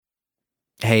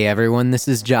Hey everyone, this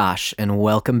is Josh, and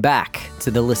welcome back to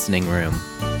the Listening Room.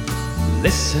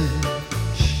 Listen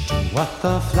to what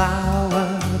the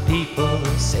flower people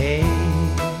say.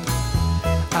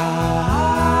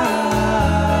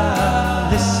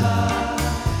 Listen,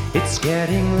 it's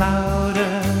getting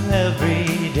louder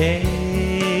every day.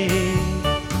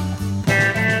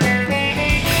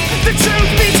 The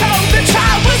truth be told, the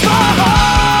child was born.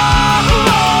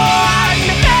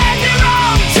 And your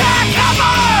own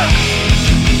cover.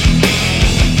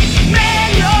 Man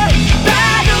your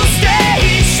battle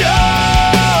stations.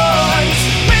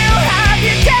 We'll have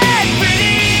you dead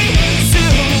pretty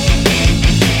soon.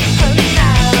 And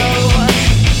now,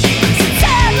 so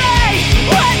tell me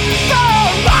what for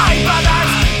my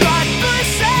brothers, God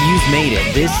forsake. You've made it.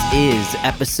 This is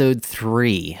episode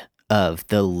 3 of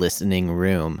the Listening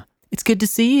Room. It's good to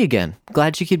see you again.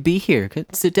 Glad you could be here.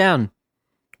 Sit down.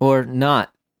 Or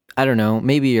not. I don't know.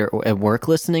 Maybe you're at work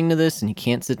listening to this and you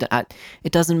can't sit down.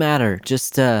 It doesn't matter.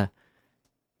 Just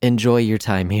enjoy your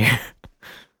time here.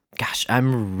 Gosh,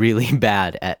 I'm really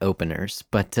bad at openers.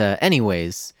 But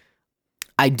anyways,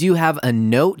 I do have a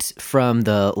note from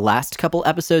the last couple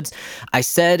episodes. I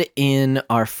said in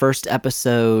our first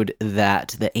episode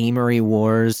that the Amory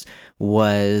Wars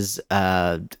was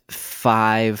a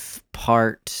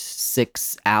 5-part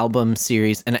 6 album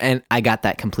series, and I got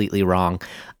that completely wrong.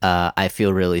 I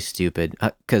feel really stupid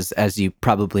because, as you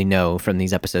probably know from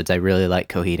these episodes, I really like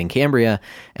Coheed and Cambria,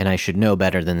 and I should know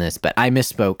better than this, but I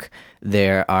misspoke.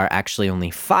 There are actually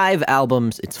only 5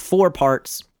 albums. It's 4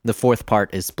 parts. The 4th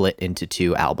part is split into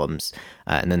 2 albums,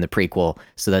 and then the prequel.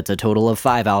 So that's a total of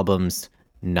 5 albums,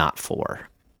 not 4.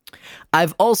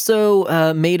 I've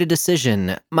also made a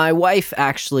decision. My wife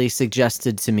actually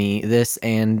suggested to me this,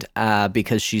 and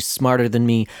because she's smarter than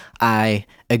me, I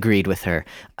agreed with her.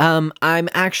 I'm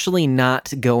actually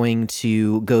not going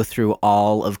to go through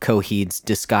all of Coheed's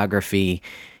discography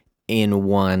in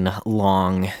one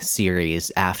long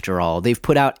series. After all, they've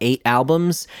put out 8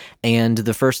 albums, and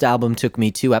the first album took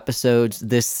me 2 episodes.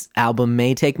 This album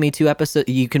may take me 2 episodes.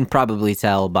 You can probably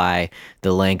tell by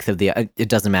the length of it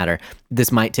doesn't matter.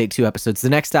 This might take 2 episodes. The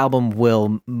next album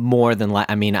will more than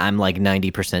I'm like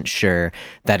 90% sure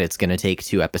that it's going to take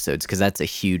 2 episodes because that's a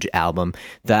huge album.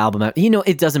 The album,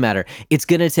 it doesn't matter. It's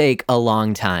going to take a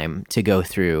long time to go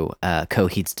through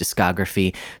Coheed's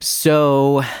discography.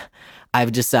 So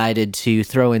I've decided to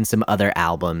throw in some other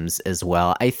albums as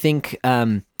well. I think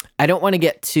I don't want to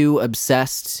get too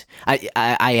obsessed. I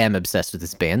am obsessed with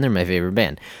this band. They're my favorite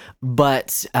band.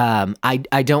 But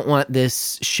I don't want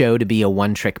this show to be a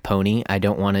one-trick pony. I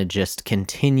don't want to just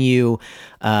continue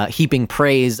heaping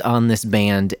praise on this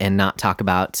band and not talk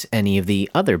about any of the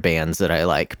other bands that I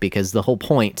like, because the whole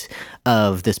point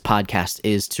of this podcast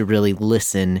is to really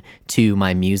listen to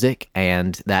my music,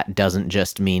 and that doesn't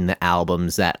just mean the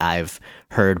albums that I've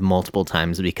heard multiple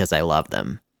times because I love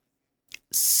them.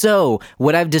 So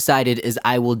what I've decided is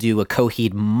I will do a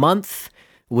Coheed month,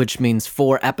 which means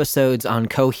 4 episodes on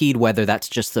Coheed. Whether that's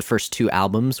just the first 2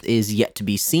 albums is yet to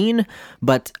be seen.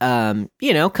 But, come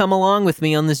along with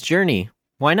me on this journey.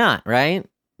 Why not, right?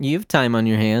 You have time on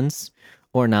your hands,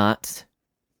 or not.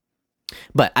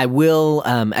 But I will,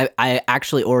 I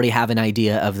actually already have an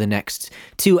idea of the next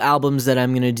 2 albums that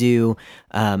I'm going to do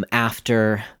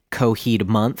after Coheed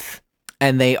month.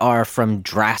 And they are from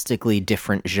drastically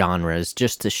different genres,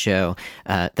 just to show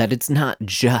that it's not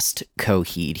just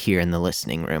Coheed here in the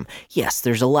Listening Room. Yes,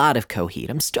 there's a lot of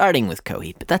Coheed. I'm starting with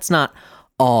Coheed, but that's not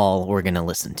all we're going to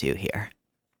listen to here.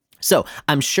 So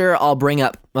I'm sure I'll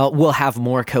we'll have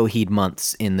more Coheed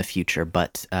months in the future,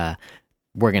 but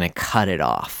we're going to cut it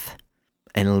off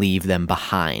and leave them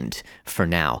behind for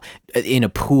now, in a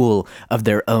pool of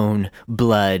their own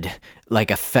blood,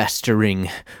 like a festering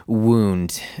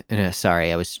wound.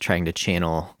 Sorry, I was trying to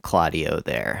channel Claudio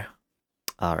there.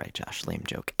 All right, Josh, lame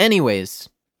joke. Anyways,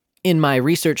 in my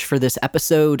research for this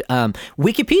episode,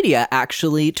 Wikipedia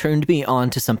actually turned me on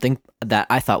to something that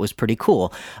I thought was pretty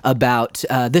cool about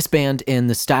this band and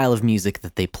the style of music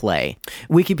that they play.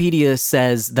 Wikipedia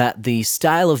says that the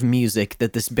style of music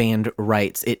that this band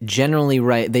writes, they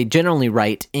generally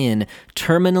write in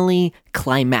terminally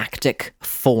climactic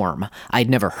form. I'd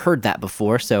never heard that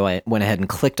before, so I went ahead and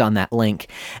clicked on that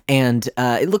link, and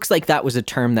it looks like that was a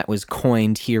term that was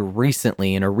coined here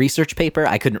recently in a research paper.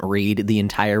 I couldn't read the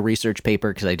entire research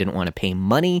paper because I didn't want to pay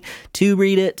money to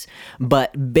read it,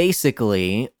 but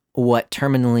basically what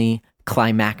terminally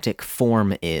climactic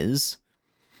form is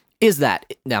is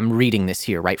that, I'm reading this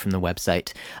here right from the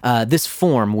website, this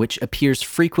form, which appears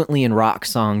frequently in rock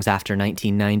songs after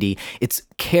 1990, it's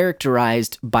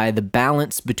characterized by the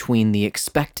balance between the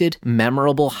expected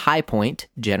memorable high point,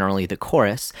 generally the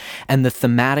chorus, and the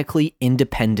thematically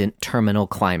independent terminal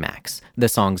climax, the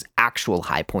song's actual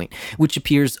high point, which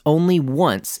appears only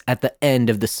once at the end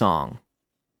of the song.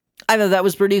 I thought that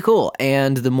was pretty cool,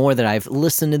 and the more that I've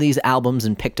listened to these albums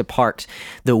and picked apart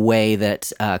the way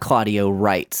that Claudio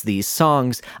writes these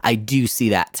songs, I do see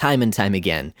that time and time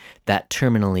again, that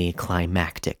terminally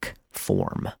climactic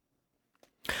form.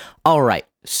 All right,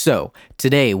 so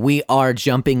today we are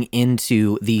jumping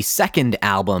into the second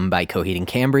album by Coheed and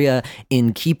Cambria,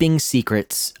 In Keeping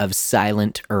Secrets of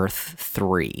Silent Earth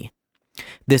 3.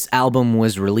 This album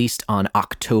was released on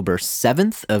October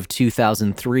 7th of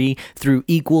 2003 through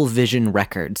Equal Vision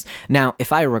Records. Now,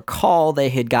 if I recall, they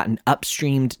had gotten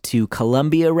upstreamed to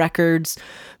Columbia Records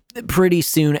pretty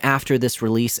soon after this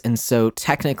release, and so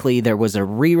technically there was a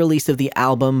re-release of the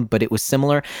album, but it was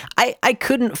similar. I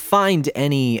couldn't find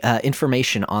any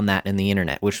information on that in the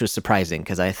internet, which was surprising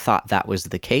because I thought that was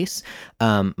the case.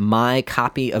 My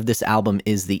copy of this album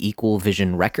is the Equal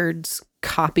Vision Records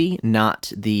copy,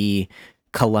 not the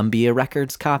Columbia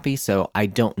Records copy, so I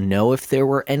don't know if there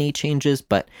were any changes,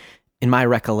 but in my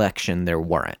recollection, there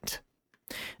weren't.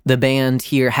 The band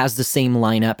here has the same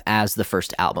lineup as the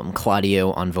first album.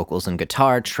 Claudio on vocals and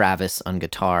guitar, Travis on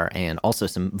guitar and also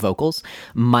some vocals,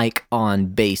 Mike on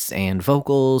bass and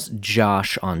vocals,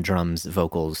 Josh on drums,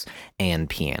 vocals, and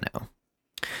piano.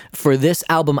 For this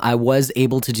album, I was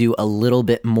able to do a little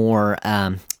bit more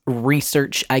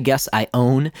research, I guess. I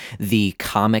own the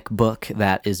comic book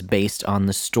that is based on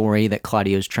the story that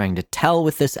Claudio's trying to tell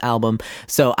with this album,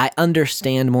 so I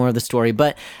understand more of the story,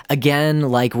 but again,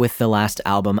 like with the last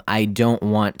album, I don't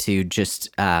want to just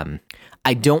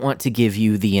I don't want to give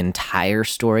you the entire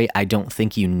story. I don't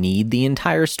think you need the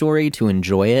entire story to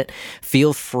enjoy it.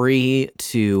 Feel free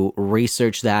to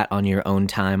research that on your own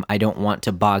time. I don't want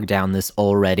to bog down this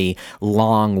already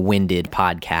long-winded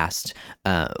podcast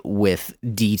with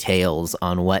details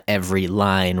on what every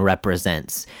line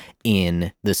represents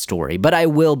in the story, but I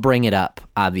will bring it up.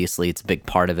 Obviously, it's a big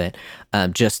part of it,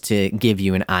 just to give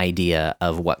you an idea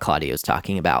of what Claudio's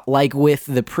talking about. Like with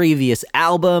the previous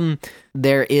album,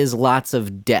 there is lots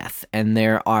of death, and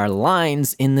there are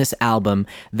lines in this album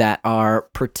that are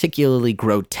particularly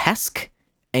grotesque,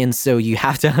 and so you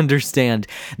have to understand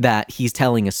that he's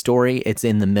telling a story. It's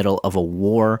in the middle of a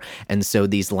war, and so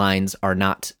these lines are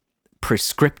not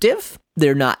prescriptive.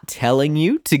 They're not telling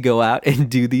you to go out and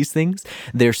do these things.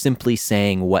 They're simply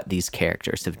saying what these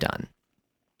characters have done.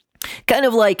 Kind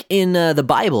of like in the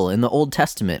Bible, in the Old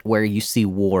Testament, where you see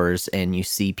wars and you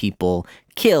see people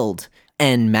killed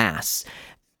en masse.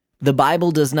 The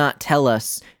Bible does not tell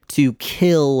us to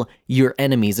kill your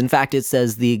enemies. In fact, it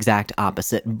says the exact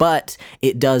opposite, but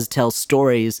it does tell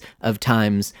stories of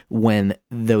times when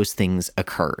those things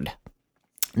occurred.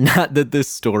 Not that this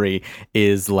story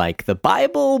is like the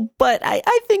Bible, but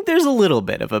I think there's a little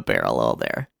bit of a parallel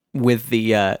there with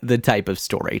the type of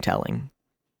storytelling.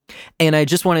 And I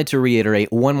just wanted to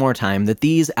reiterate one more time that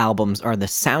these albums are the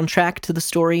soundtrack to the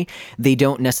story. They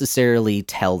don't necessarily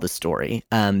tell the story.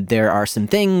 There are some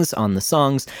things on the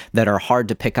songs that are hard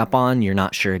to pick up on. You're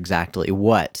not sure exactly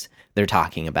what they're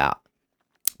talking about.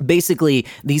 Basically,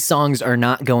 these songs are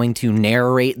not going to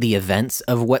narrate the events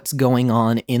of what's going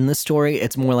on in the story.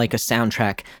 It's more like a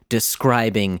soundtrack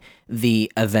describing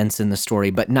the events in the story,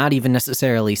 but not even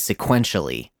necessarily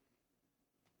sequentially.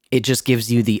 It just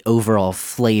gives you the overall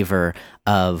flavor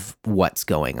of what's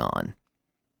going on.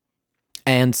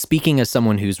 And speaking as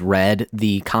someone who's read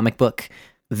the comic book,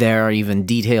 there are even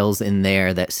details in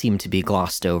there that seem to be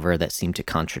glossed over, that seem to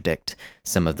contradict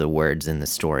some of the words in the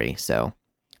story. So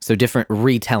different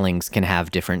retellings can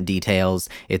have different details.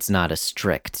 It's not a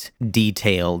strict,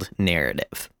 detailed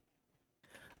narrative.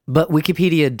 But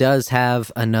Wikipedia does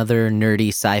have another nerdy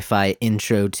sci-fi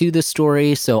intro to the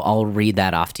story, so I'll read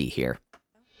that off to you here.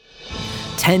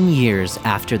 10 years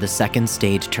after the second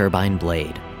stage turbine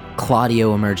blade,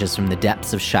 Claudio emerges from the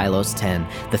depths of Shilos 10,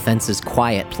 the Fence's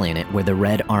quiet planet where the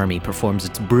Red Army performs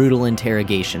its brutal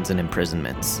interrogations and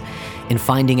imprisonments. In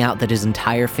finding out that his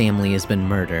entire family has been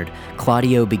murdered,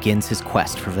 Claudio begins his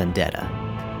quest for vendetta.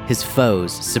 His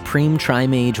foes, Supreme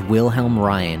Trimage Wilhelm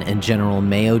Ryan and General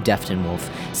Mayo Deftenwolf,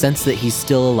 sense that he's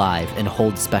still alive and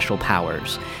holds special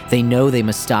powers. They know they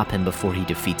must stop him before he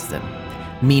defeats them.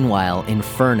 Meanwhile,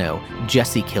 Inferno,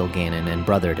 Jesse Kilgannon and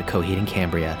brother to Coheed and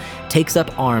Cambria, takes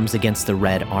up arms against the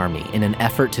Red Army in an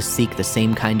effort to seek the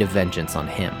same kind of vengeance on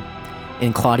him.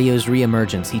 In Claudio's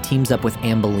reemergence, he teams up with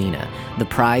Ambelina, the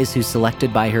prize who's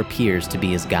selected by her peers to be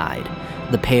his guide.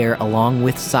 The pair, along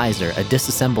with Sizer, a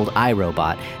disassembled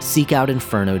iRobot, seek out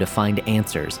Inferno to find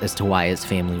answers as to why his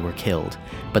family were killed.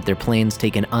 But their plans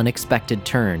take an unexpected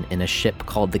turn in a ship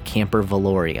called the Camper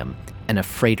Valorium and a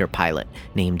freighter pilot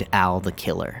named Al the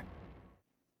Killer.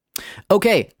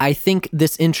 Okay, I think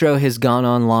this intro has gone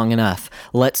on long enough.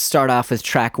 Let's start off with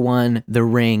track 1, The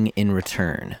Ring in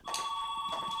Return.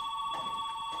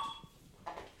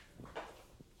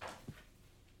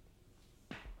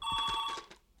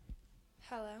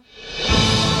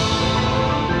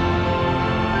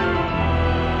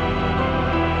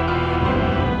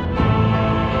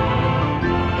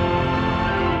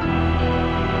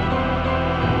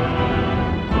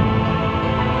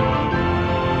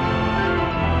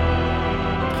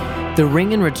 The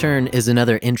Ring in Return is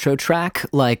another intro track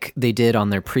like they did on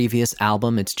their previous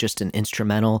album. It's just an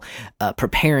instrumental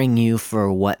preparing you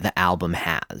for what the album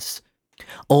has.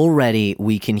 Already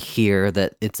we can hear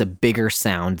that it's a bigger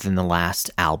sound than the last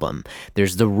album.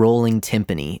 There's the rolling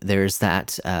timpani. There's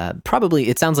that, probably,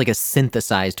 it sounds like a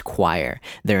synthesized choir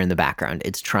there in the background.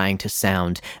 It's trying to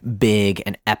sound big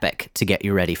and epic to get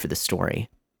you ready for the story.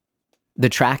 The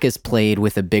track is played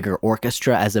with a bigger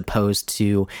orchestra as opposed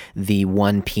to the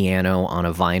one piano on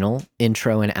a vinyl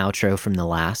intro and outro from the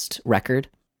last record.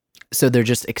 So they're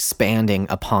just expanding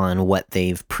upon what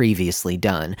they've previously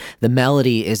done. The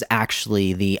melody is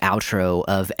actually the outro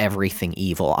of Everything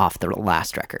Evil off the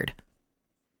last record.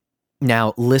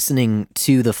 Now, listening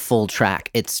to the full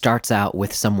track, it starts out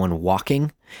with someone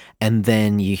walking, and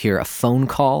then you hear a phone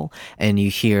call, and you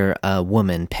hear a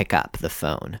woman pick up the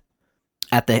phone.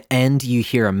 At the end, you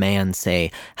hear a man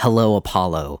say, "Hello,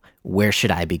 Apollo, where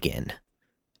should I begin?"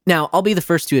 Now, I'll be the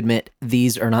first to admit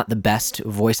these are not the best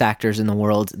voice actors in the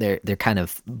world. They're kind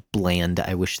of bland.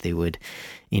 I wish they would,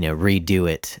 redo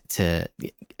it to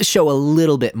show a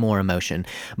little bit more emotion.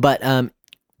 But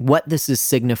what this is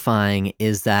signifying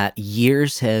is that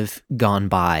years have gone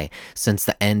by since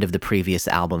the end of the previous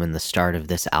album and the start of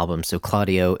this album. So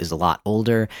Claudio is a lot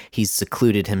older. He's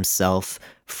secluded himself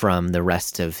from the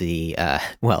rest of the,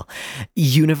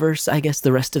 universe, I guess,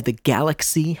 the rest of the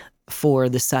galaxy for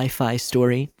the sci-fi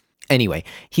story. Anyway,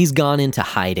 he's gone into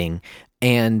hiding,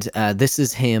 and this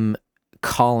is him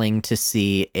calling to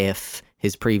see if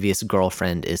his previous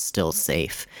girlfriend is still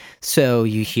safe. So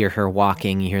you hear her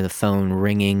walking, you hear the phone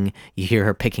ringing, you hear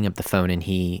her picking up the phone, and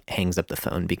he hangs up the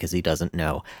phone because he doesn't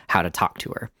know how to talk to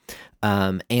her.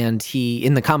 And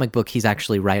in the comic book, he's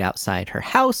actually right outside her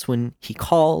house when he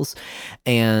calls,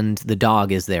 and the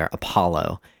dog is there,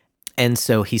 Apollo. And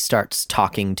so he starts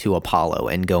talking to Apollo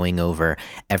and going over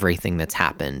everything that's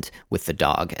happened with the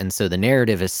dog. And so the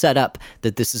narrative is set up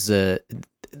that this is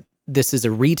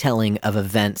a retelling of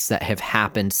events that have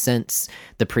happened since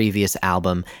the previous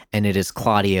album, and it is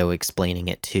Claudio explaining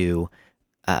it to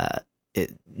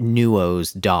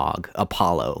Nuo's dog,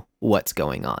 Apollo, what's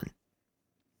going on.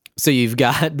 So you've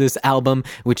got this album,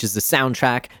 which is the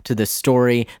soundtrack to this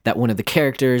story that one of the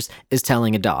characters is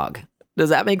telling a dog. Does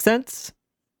that make sense?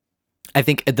 I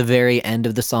think at the very end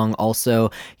of the song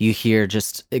also, you hear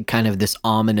just kind of this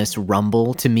ominous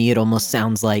rumble. To me, it almost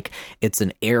sounds like it's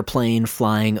an airplane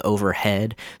flying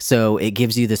overhead. So it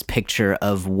gives you this picture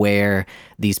of where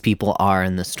these people are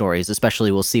in the stories.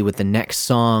 Especially we'll see with the next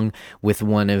song, with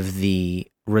one of the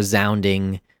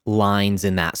resounding lines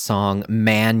in that song,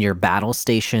 "Man your battle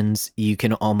stations." You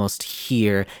can almost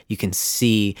hear, you can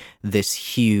see this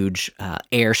huge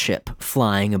airship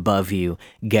flying above you,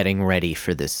 getting ready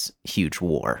for this huge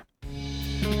war.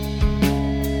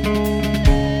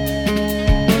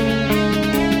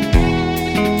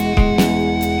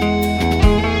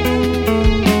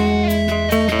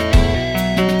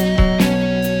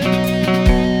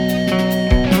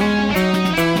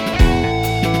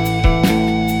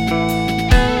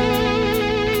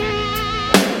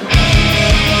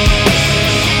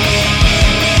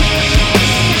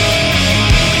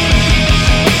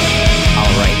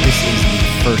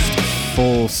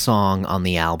 Full song on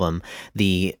the album,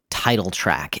 the title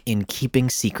track, "In Keeping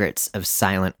Secrets of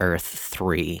Silent Earth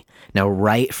 3. Now,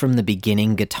 right from the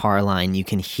beginning guitar line, you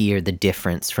can hear the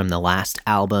difference from the last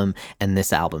album and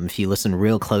this album. If you listen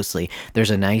real closely, there's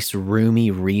a nice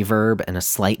roomy reverb and a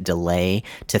slight delay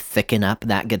to thicken up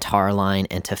that guitar line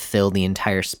and to fill the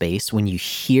entire space. When you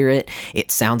hear it, it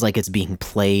sounds like it's being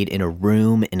played in a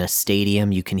room, in a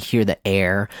stadium. You can hear the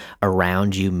air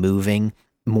around you moving,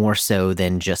 more so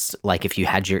than just like if you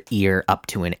had your ear up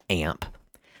to an amp.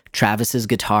 Travis's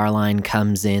guitar line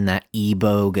comes in, that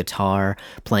Ebo guitar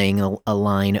playing a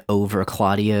line over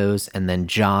Claudio's, and then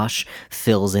Josh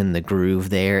fills in the groove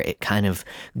there. It kind of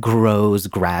grows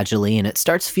gradually, and it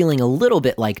starts feeling a little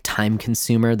bit like Time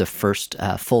Consumer, the first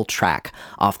full track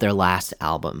off their last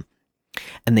album.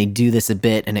 And they do this a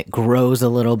bit, and it grows a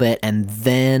little bit, and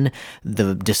then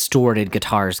the distorted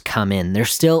guitars come in. They're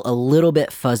still a little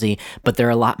bit fuzzy, but they're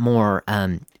a lot more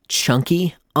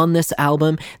chunky on this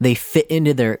album. They fit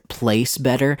into their place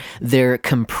better. They're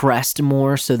compressed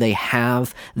more, so they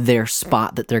have their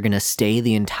spot that they're going to stay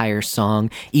the entire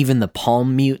song. Even the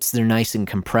palm mutes, they're nice and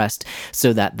compressed,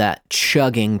 so that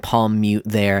chugging palm mute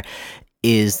there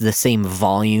is the same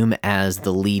volume as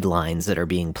the lead lines that are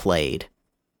being played.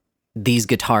 These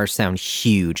guitars sound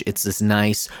huge. It's this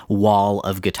nice wall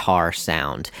of guitar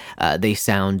sound. They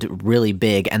sound really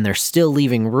big, and they're still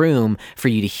leaving room for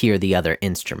you to hear the other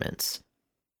instruments.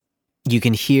 You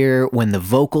can hear when the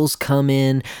vocals come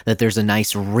in that there's a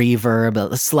nice reverb,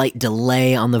 a slight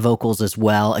delay on the vocals as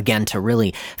well, again, to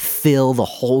really fill the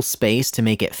whole space, to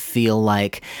make it feel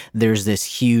like there's this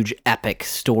huge epic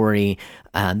story.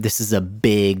 This is a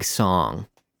big song.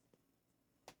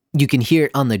 You can hear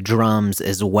it on the drums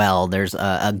as well. There's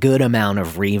a good amount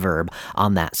of reverb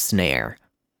on that snare.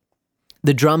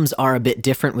 The drums are a bit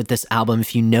different with this album.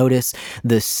 If you notice,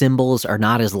 the cymbals are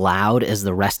not as loud as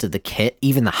the rest of the kit.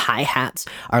 Even the hi-hats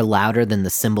are louder than the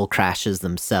cymbal crashes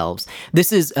themselves.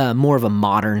 This is more of a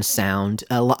modern sound.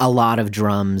 A lot of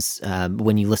drums,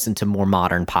 when you listen to more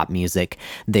modern pop music,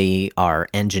 they are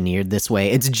engineered this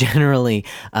way. It's generally,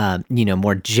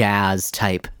 more jazz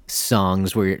type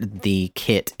songs where the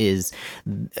kit is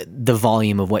the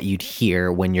volume of what you'd hear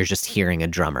when you're just hearing a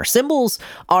drummer. Cymbals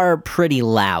are pretty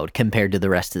loud compared to the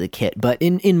rest of the kit, but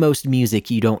in most music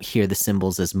you don't hear the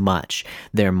cymbals as much.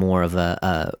 They're more of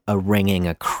a ringing,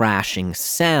 a crashing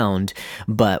sound,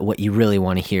 but what you really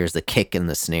want to hear is the kick and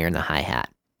the snare and the hi-hat.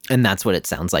 And that's what it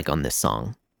sounds like on this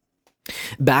song.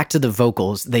 Back to the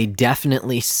vocals, they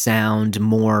definitely sound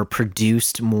more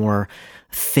produced, more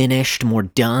finished, more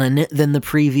done than the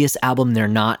previous album. They're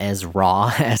not as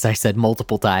raw, as I said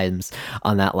multiple times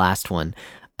on that last one.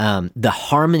 The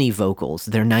harmony vocals,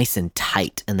 they're nice and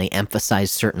tight, and they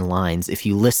emphasize certain lines. If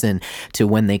you listen to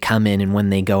when they come in and when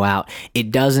they go out,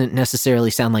 it doesn't necessarily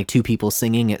sound like two people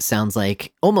singing. It sounds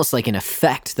like almost like an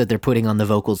effect that they're putting on the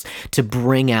vocals to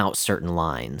bring out certain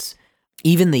lines.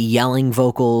 Even the yelling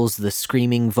vocals, the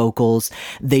screaming vocals,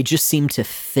 they just seem to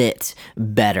fit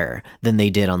better than they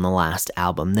did on the last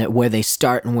album. Where they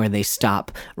start and where they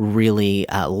stop really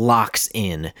locks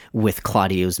in with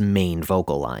Claudio's main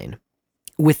vocal line.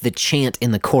 With the chant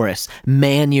in the chorus,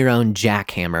 "Man your own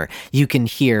jackhammer," you can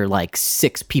hear like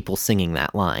 6 people singing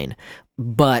that line.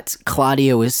 But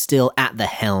Claudio is still at the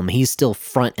helm. He's still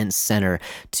front and center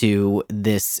to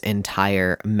this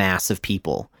entire mass of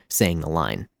people saying the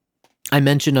line. I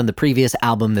mentioned on the previous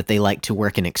album that they like to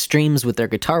work in extremes with their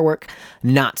guitar work.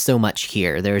 Not so much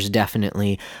here. There's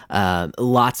definitely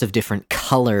lots of different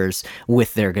colors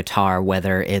with their guitar,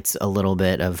 whether it's a little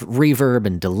bit of reverb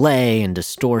and delay and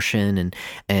distortion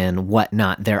and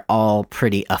whatnot. They're all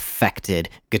pretty affected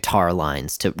guitar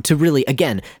lines to really,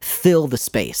 again, fill the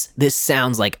space. This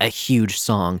sounds like a huge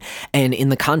song. And in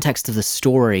the context of the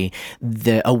story,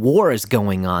 a war is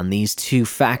going on. These two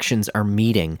factions are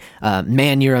meeting.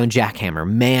 Man your own jackhammer.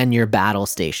 Man your battle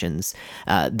stations.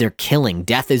 They're killing.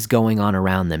 Death is going on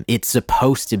around them. It's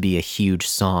supposed to be a huge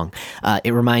song.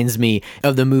 It reminds me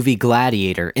of the movie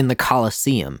Gladiator in the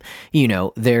Colosseum.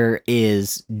 There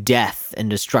is death and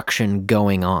destruction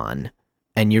going on,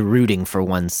 and you're rooting for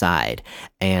one side,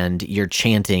 and you're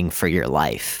chanting for your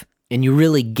life. And you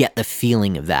really get the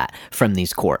feeling of that from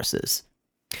these choruses.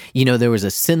 There was a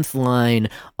synth line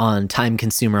on Time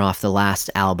Consumer off the last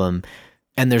album,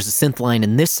 and there's a synth line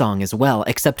in this song as well,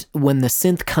 except when the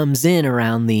synth comes in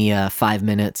around the 5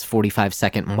 minutes,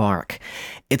 45-second mark,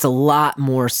 it's a lot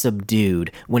more subdued.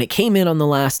 When it came in on the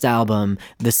last album,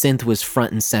 the synth was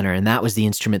front and center, and that was the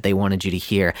instrument they wanted you to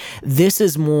hear. This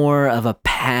is more of a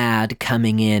pad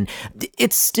coming in.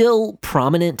 It's still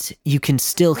prominent. You can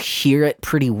still hear it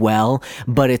pretty well,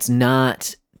 but it's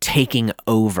not taking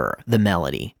over the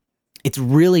melody. It's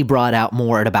really brought out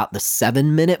more at about the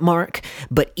 7-minute mark,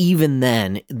 but even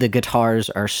then, the guitars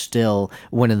are still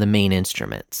one of the main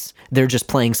instruments. They're just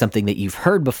playing something that you've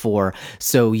heard before,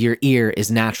 so your ear is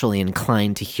naturally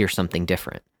inclined to hear something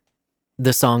different.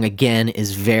 The song, again,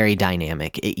 is very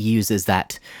dynamic. It uses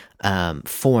that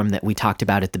form that we talked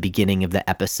about at the beginning of the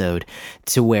episode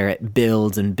to where it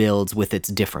builds and builds with its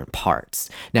different parts.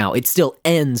 Now, it still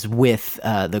ends with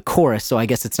the chorus, so I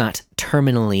guess it's not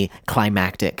terminally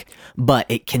climactic, but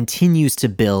it continues to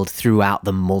build throughout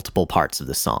the multiple parts of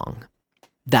the song.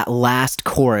 That last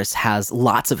chorus has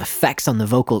lots of effects on the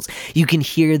vocals. You can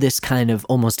hear this kind of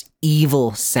almost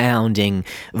evil sounding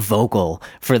vocal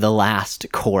for the last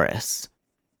chorus.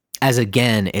 As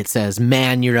again, it says,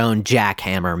 "Man your own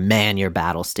jackhammer, man your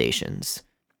battle stations."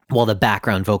 While the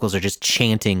background vocals are just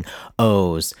chanting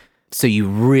O's, so you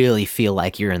really feel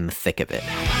like you're in the thick of it.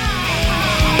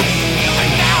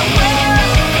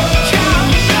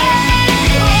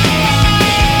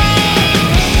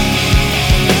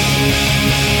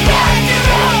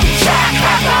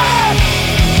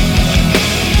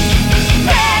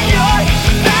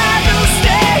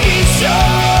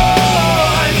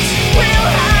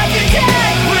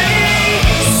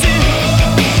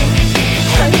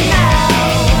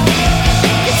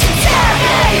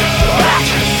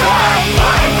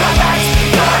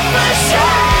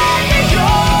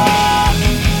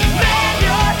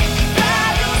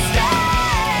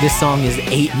 This song is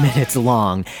 8 minutes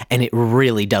long, and it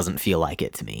really doesn't feel like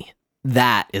it to me.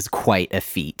 That is quite a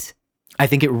feat. I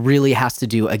think it really has to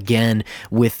do, again,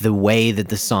 with the way that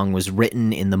the song was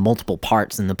written in the multiple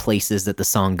parts and the places that the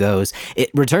song goes. It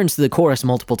returns to the chorus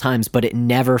multiple times, but it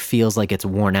never feels like it's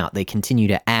worn out. They continue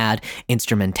to add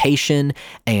instrumentation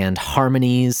and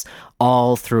harmonies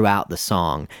all throughout the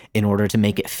song in order to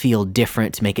make it feel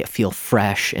different, to make it feel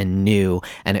fresh and new,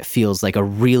 and it feels like a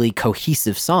really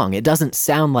cohesive song. It doesn't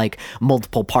sound like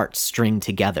multiple parts stringed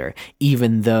together,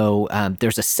 even though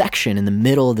there's a section in the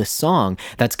middle of the song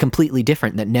that's completely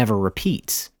different that never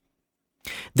repeats.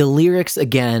 The lyrics,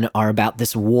 again, are about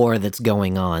this war that's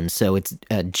going on. So it's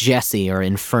Jesse, or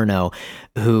Inferno,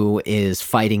 who is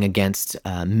fighting against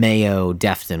Mayo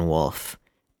Deftonwolf,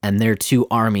 and their two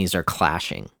armies are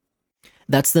clashing.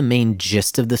 That's the main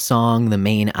gist of the song, the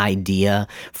main idea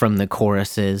from the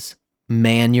choruses.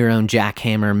 Man your own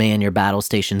jackhammer, man your battle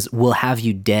stations, we'll have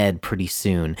you dead pretty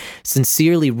soon.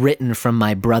 Sincerely written from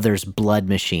my brother's blood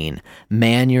machine.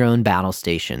 Man your own battle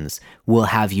stations, we'll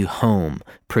have you home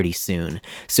pretty soon.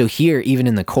 So here, even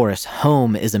in the chorus,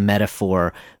 home is a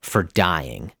metaphor for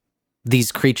dying.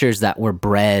 These creatures that were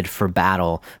bred for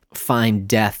battle find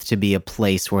death to be a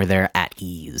place where they're at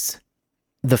ease.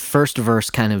 The first verse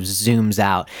kind of zooms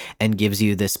out and gives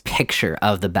you this picture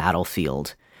of the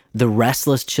battlefield. The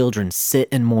restless children sit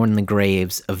and mourn the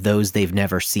graves of those they've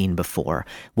never seen before.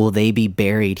 Will they be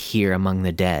buried here among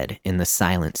the dead in the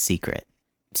silent secret?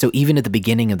 So even at the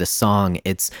beginning of the song,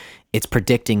 it's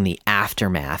predicting the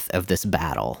aftermath of this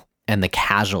battle and the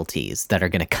casualties that are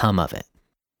going to come of it.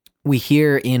 We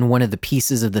hear in one of the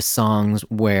pieces of the songs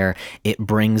where it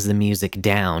brings the music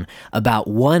down about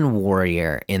one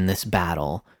warrior in this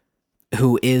battle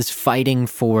who is fighting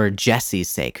for Jesse's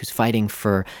sake, who's fighting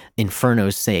for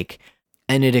Inferno's sake,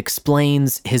 and it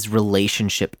explains his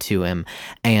relationship to him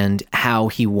and how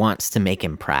he wants to make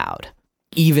him proud.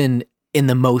 Even in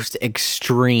the most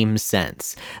extreme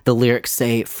sense, the lyrics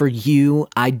say, "For you,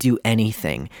 I'd do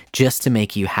anything just to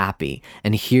make you happy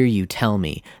and hear you tell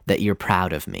me that you're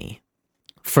proud of me.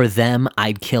 For them,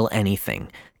 I'd kill anything,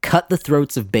 cut the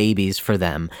throats of babies for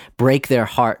them, break their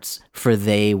hearts, for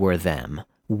they were them,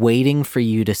 waiting for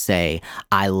you to say,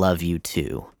 I love you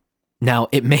too." Now,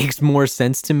 it makes more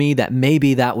sense to me that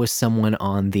maybe that was someone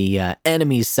on the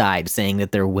enemy's side saying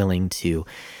that they're willing to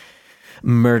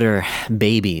murder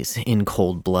babies in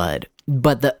cold blood.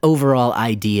 But the overall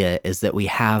idea is that we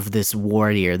have this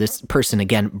warrior, this person,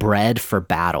 again, bred for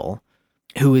battle,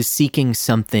 who is seeking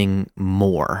something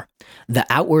more. The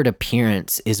outward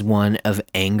appearance is one of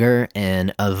anger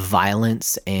and of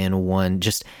violence and one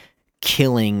just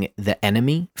killing the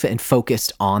enemy and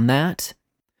focused on that.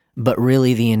 But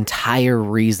really the entire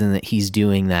reason that he's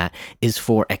doing that is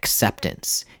for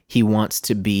acceptance. He wants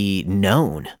to be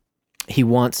known. He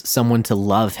wants someone to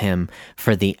love him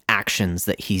for the actions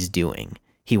that he's doing.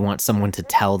 He wants someone to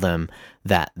tell them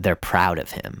that they're proud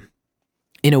of him.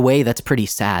 In a way, that's pretty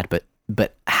sad,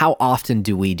 but how often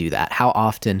do we do that? How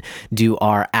often do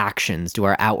our actions, do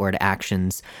our outward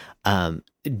actions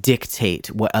dictate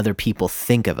what other people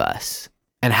think of us?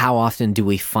 And how often do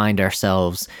we find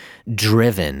ourselves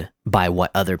driven by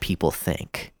what other people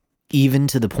think, even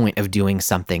to the point of doing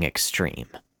something extreme?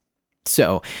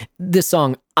 So this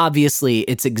song, obviously,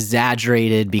 it's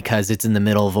exaggerated because it's in the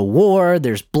middle of a war.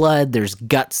 There's blood, there's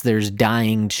guts, there's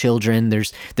dying children,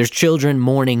 there's children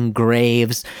mourning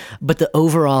graves. But the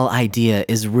overall idea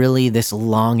is really this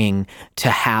longing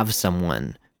to have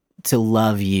someone to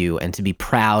love you and to be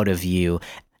proud of you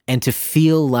and to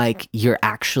feel like you're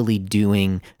actually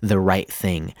doing the right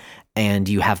thing and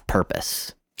you have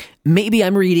purpose. Maybe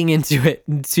I'm reading into it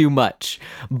too much,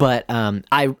 but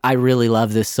I really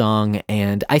love this song,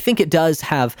 and I think it does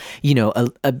have,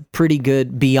 a pretty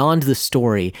good, beyond the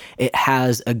story, it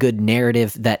has a good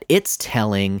narrative that it's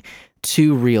telling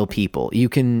to real people. You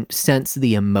can sense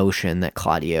the emotion that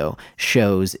Claudio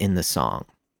shows in the song.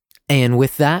 And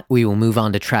with that, we will move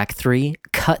on to track 3,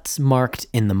 Cuts Marked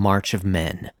in the March of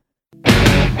Men.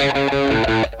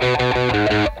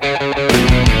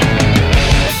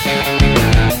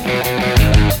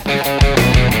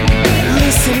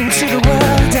 Listen to the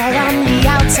world out on the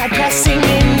outside pressing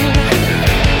in.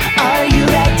 Are you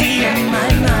ready in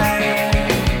my mind?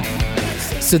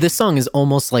 So this song is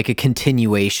almost like a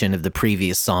continuation of the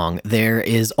previous song. There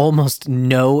is almost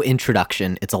no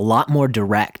introduction. It's a lot more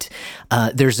direct.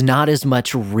 There's not as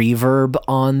much reverb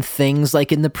on things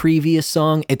like in the previous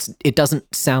song. It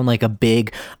doesn't sound like a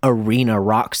big arena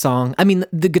rock song. I mean,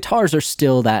 the guitars are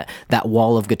still that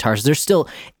wall of guitars. They're still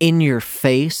in your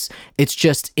face. It's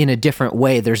just in a different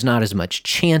way. There's not as much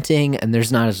chanting and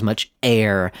there's not as much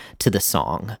air to the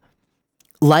song.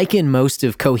 Like in most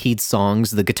of Coheed's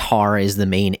songs, the guitar is the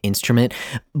main instrument,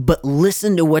 but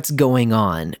listen to what's going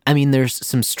on. I mean, there's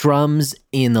some strums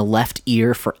in the left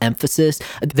ear for emphasis.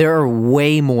 There are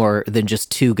way more than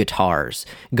just 2 guitars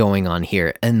going on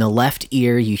here. In the left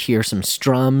ear, you hear some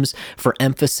strums for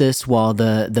emphasis while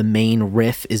the main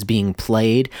riff is being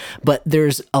played, but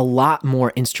there's a lot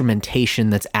more instrumentation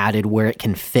that's added where it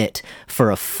can fit for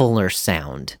a fuller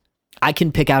sound. I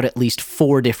can pick out at least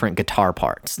 4 different guitar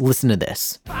parts. Listen to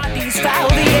this. Bodies foul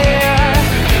the air.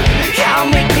 I'll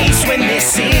make peace when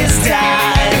this is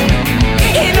done.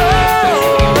 You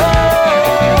know,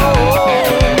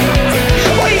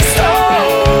 we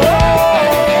stole.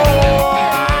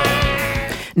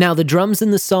 Now, the drums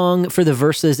in the song for the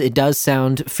verses, it does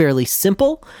sound fairly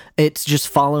simple. It's just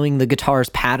following the guitar's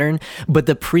pattern, but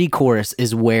the pre-chorus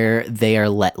is where they are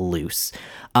let loose.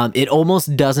 It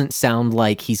almost doesn't sound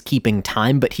like he's keeping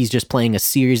time, but he's just playing a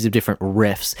series of different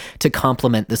riffs to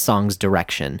complement the song's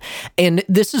direction. And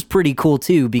this is pretty cool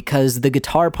too, because the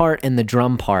guitar part and the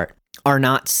drum part are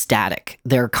not static.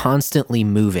 They're constantly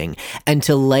moving. And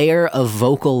to layer a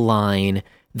vocal line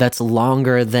that's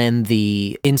longer than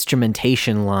the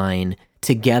instrumentation line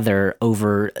together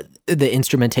over the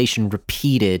instrumentation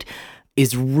repeated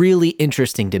is really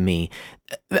interesting to me.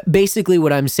 Basically,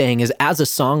 what I'm saying is, as a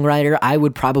songwriter, I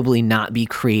would probably not be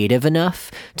creative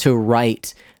enough to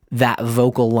write that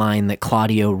vocal line that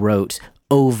Claudio wrote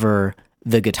over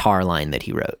the guitar line that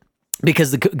he wrote,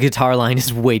 because the guitar line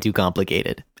is way too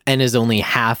complicated and is only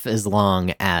half as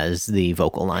long as the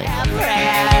vocal line.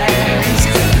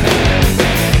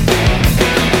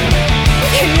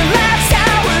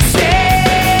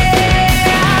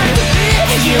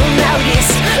 You'll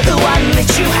notice the one that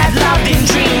you had loved in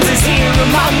dreams is here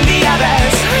among the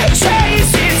others.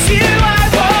 Chase, it's you I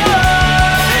want,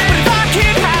 but if I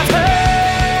can have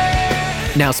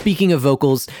her. Now, speaking of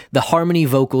vocals, the harmony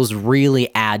vocals really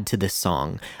add to this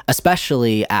song,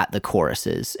 especially at the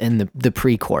choruses and the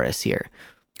pre-chorus here.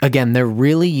 Again, they're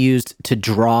really used to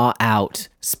draw out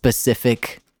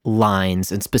specific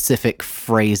lines and specific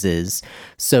phrases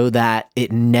so that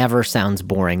it never sounds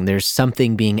boring. There's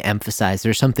something being emphasized.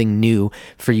 There's something new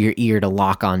for your ear to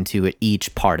lock onto at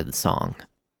each part of the song.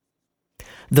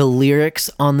 The lyrics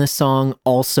on the song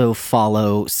also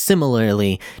follow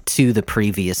similarly to the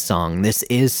previous song. This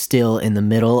is still in the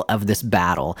middle of this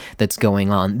battle that's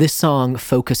going on. This song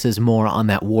focuses more on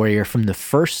that warrior from the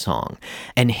first song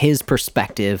and his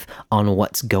perspective on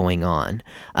what's going on.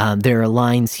 There are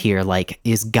lines here like,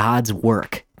 "Is God's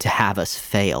work to have us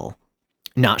fail?"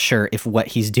 Not sure if what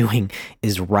he's doing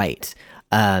is right.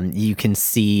 You can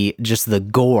see just the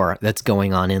gore that's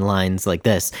going on in lines like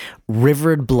this.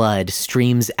 "Rivered blood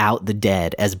streams out the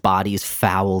dead as bodies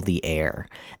foul the air,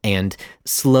 and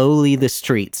slowly the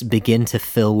streets begin to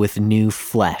fill with new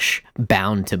flesh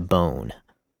bound to bone."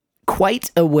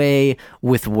 Quite a way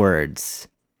with words.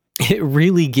 It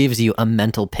really gives you a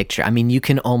mental picture. I mean, you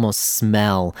can almost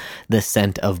smell the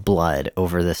scent of blood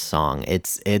over this song.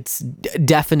 It's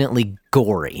definitely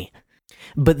gory.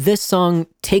 But this song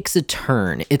takes a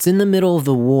turn. It's in the middle of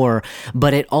the war,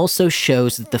 but it also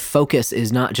shows that the focus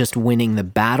is not just winning the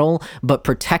battle, but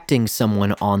protecting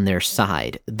someone on their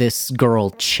side. This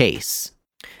girl, Chase.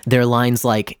 There are lines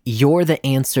like, "You're the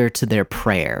answer to their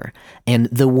prayer," and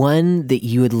 "The one that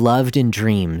you had loved in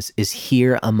dreams is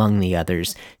here among the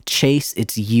others. Chase,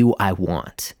 it's you I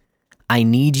want. I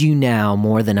need you now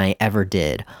more than I ever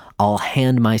did. I'll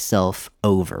hand myself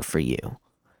over for you."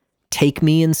 Take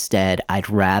me instead, I'd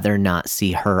rather not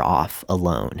see her off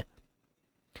alone.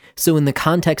 So in the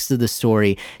context of the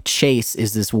story, Chase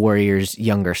is this warrior's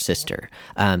younger sister.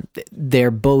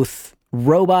 They're both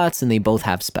robots and they both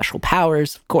have special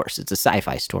powers. Of course, it's a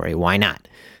sci-fi story. Why not?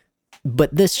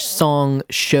 But this song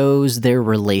shows their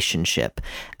relationship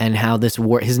and how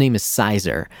his name is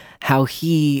Sizer, how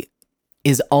he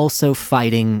is also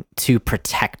fighting to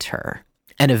protect her.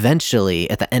 And eventually,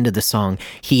 at the end of the song,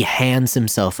 he hands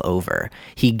himself over.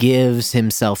 He gives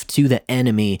himself to the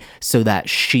enemy so that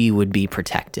she would be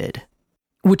protected,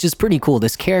 which is pretty cool.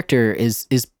 This character is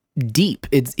deep.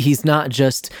 He's not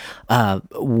just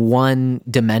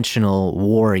one-dimensional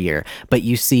warrior, but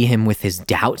you see him with his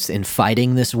doubts in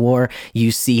fighting this war.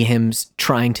 You see him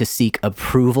trying to seek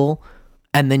approval,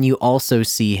 and then you also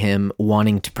see him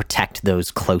wanting to protect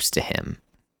those close to him.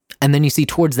 And then you see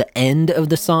towards the end of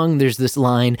the song, there's this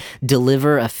line,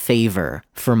 "Deliver a favor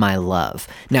for my love."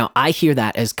 Now, I hear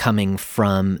that as coming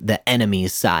from the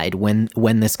enemy's side when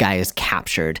this guy is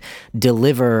captured.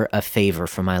 Deliver a favor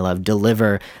for my love.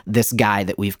 Deliver this guy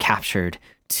that we've captured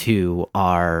to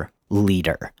our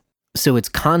leader. So it's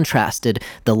contrasted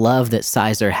the love that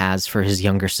Sizer has for his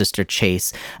younger sister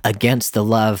Chase against the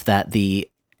love that the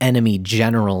enemy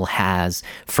general has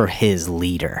for his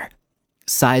leader.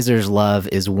 Sizer's love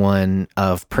is one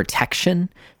of protection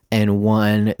and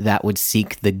one that would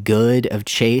seek the good of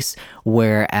Chase,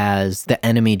 whereas the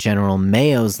enemy General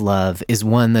Mayo's love is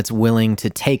one that's willing to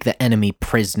take the enemy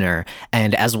prisoner.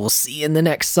 And as we'll see in the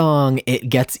next song, it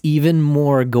gets even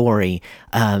more gory.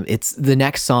 The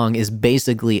next song is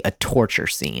basically a torture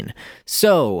scene.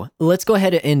 So let's go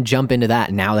ahead and jump into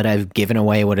that now that I've given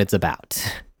away what it's about.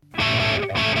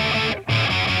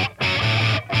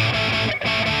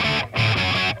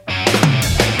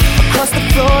 Across the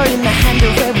floor in the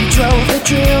handle where we drove the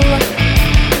drill.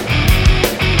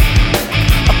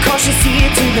 A cautious ear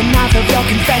to the mouth of your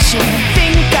confession.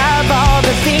 Think of all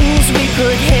the things we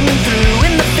put him through.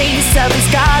 In the face of his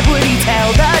God, would he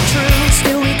tell the truth?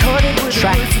 Still recorded with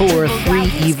Track 4,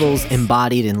 Three Evils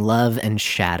Embodied in Love and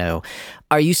Shadow.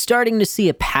 Are you starting to see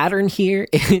a pattern here?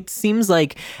 It seems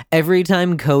like every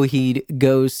time Coheed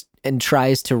goes and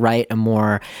tries to write a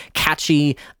more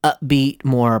catchy, upbeat,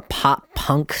 more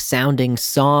pop-punk sounding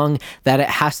song, that it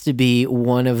has to be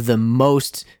one of the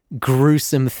most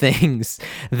gruesome things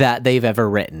that they've ever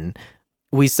written.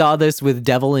 We saw this with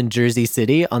Devil in Jersey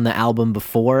City on the album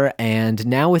before, and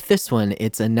now with this one,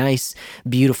 it's a nice,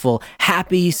 beautiful,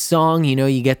 happy song. You know,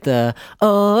 you get the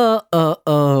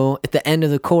oh at the end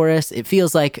of the chorus. It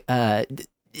feels like there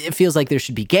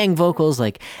should be gang vocals,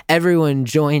 like everyone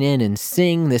join in and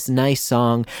sing this nice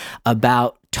song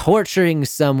about torturing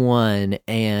someone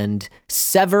and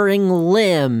severing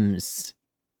limbs.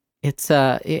 It's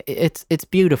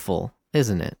beautiful,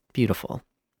 isn't it? Beautiful.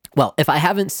 Well, if I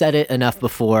haven't said it enough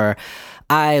before,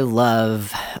 I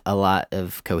love a lot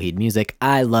of Coheed music.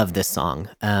 I love this song.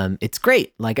 It's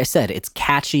great. Like I said, it's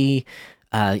catchy.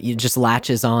 It just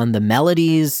latches on. The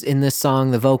melodies in this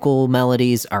song, the vocal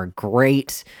melodies are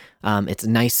great. It's a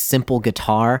nice, simple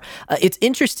guitar. It's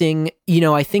interesting,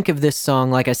 I think of this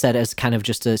song, like I said, as kind of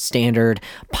just a standard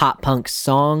pop-punk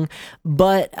song,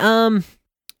 but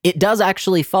it does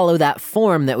actually follow that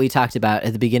form that we talked about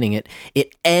at the beginning.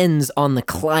 It ends on the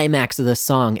climax of the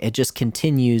song. It just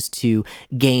continues to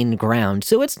gain ground.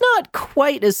 So it's not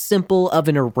quite as simple of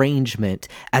an arrangement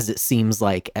as it seems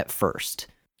like at first.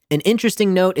 An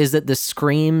interesting note is that the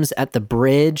screams at the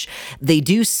bridge, they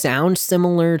do sound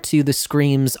similar to the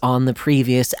screams on the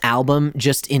previous album,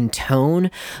 just in tone.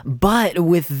 But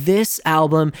with this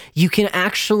album, you can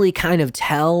actually kind of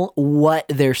tell what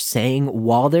they're saying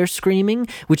while they're screaming,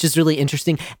 which is really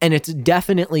interesting. And it's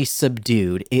definitely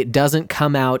subdued. It doesn't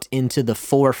come out into the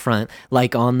forefront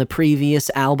like on the previous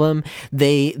album.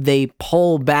 They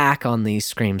pull back on these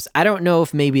screams. I don't know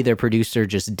if maybe their producer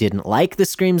just didn't like the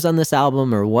screams on this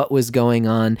album or what was going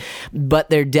on, but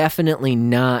they're definitely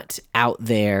not out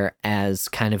there as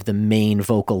kind of the main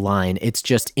vocal line. It's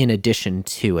just in addition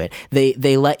to it.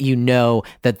 They let you know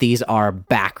that these are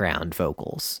background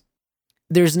vocals.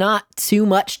 There's not too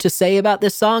much to say about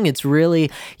this song. It's really,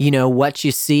 what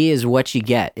you see is what you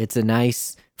get. It's a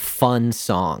nice, fun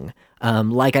song.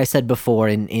 Like I said before,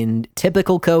 in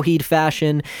typical Coheed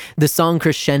fashion, the song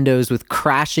crescendos with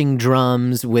crashing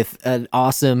drums, with an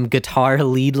awesome guitar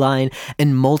lead line,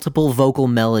 and multiple vocal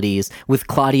melodies, with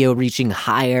Claudio reaching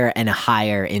higher and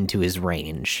higher into his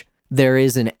range. There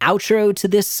is an outro to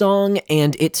this song,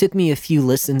 and it took me a few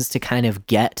listens to kind of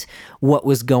get what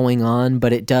was going on,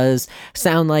 but it does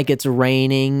sound like it's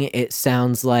raining. It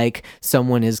sounds like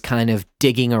someone is kind of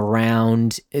digging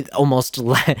around, almost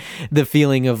like the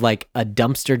feeling of like a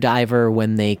dumpster diver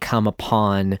when they come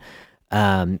upon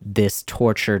this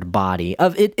tortured body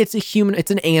of it. It's a human,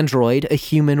 it's an android, a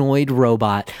humanoid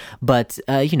robot, but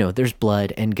there's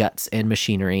blood and guts and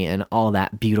machinery and all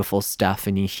that beautiful stuff,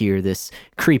 and you hear this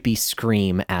creepy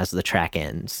scream as the track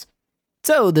ends.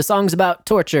 So the song's about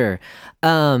torture.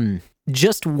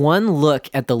 Just one look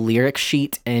at the lyric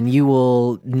sheet and you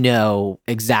will know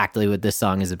exactly what this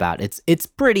song is about. It's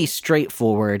pretty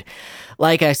straightforward.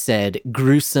 Like I said,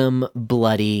 gruesome,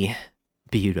 bloody,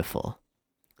 beautiful.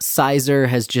 Sizer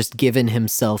has just given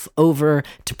himself over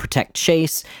to protect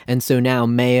Chase, and so now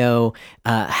Mayo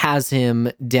has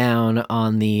him down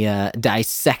on the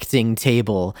dissecting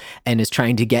table and is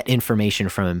trying to get information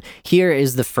from him. Here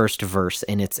is the first verse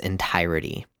in its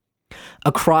entirety.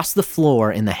 Across the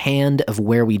floor in the hand of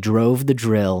where we drove the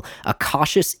drill, a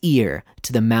cautious ear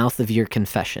to the mouth of your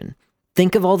confession.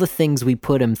 Think of all the things we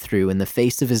put him through in the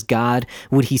face of his God.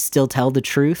 Would he still tell the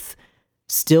truth?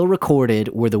 Still recorded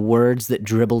were the words that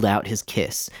dribbled out his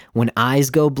kiss. When eyes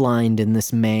go blind in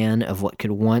this man of what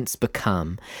could once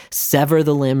become, sever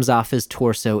the limbs off his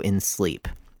torso in sleep,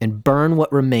 and burn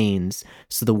what remains,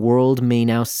 so the world may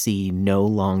now see no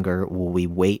longer will we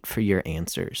wait for your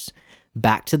answers.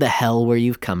 Back to the hell where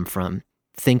you've come from.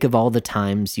 Think of all the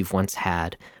times you've once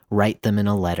had. Write them in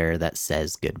a letter that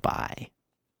says goodbye.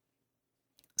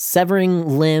 Severing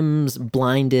limbs,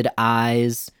 blinded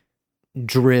eyes,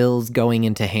 drills going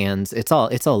into hands. It's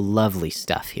all lovely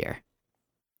stuff here.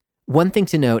 One thing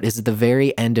to note is at the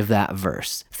very end of that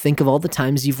verse, think of all the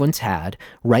times you've once had,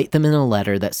 write them in a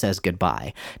letter that says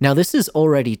goodbye. Now, this is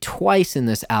already twice in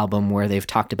this album where they've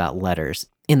talked about letters.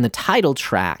 In the title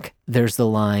track, there's the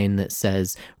line that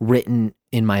says, written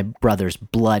in my brother's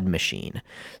blood machine.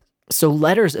 So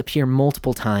letters appear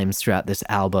multiple times throughout this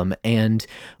album, and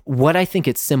what I think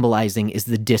it's symbolizing is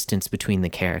the distance between the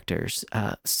characters.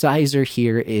 Sizer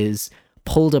here is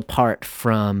pulled apart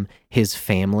from his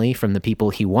family, from the people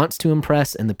he wants to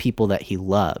impress and the people that he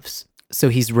loves. So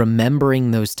he's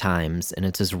remembering those times, and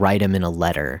it says write him in a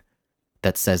letter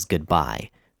that says goodbye.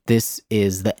 This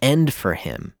is the end for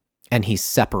him, and he's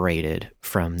separated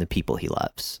from the people he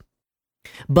loves.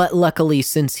 But luckily,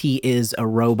 since he is a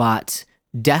robot,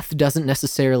 death doesn't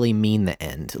necessarily mean the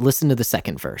end. Listen to the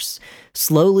second verse.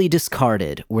 Slowly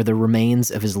discarded were the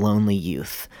remains of his lonely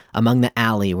youth, among the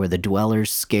alley where the dwellers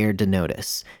scared to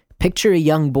notice. Picture a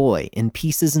young boy in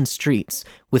pieces and streets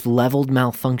with leveled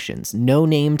malfunctions, no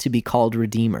name to be called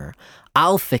Redeemer.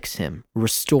 I'll fix him,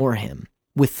 restore him.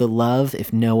 With the love,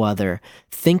 if no other,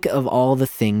 think of all the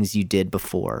things you did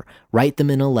before. Write them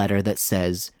in a letter that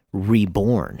says,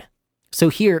 reborn. So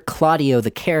here, Claudio,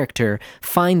 the character,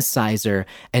 finds Sizer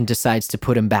and decides to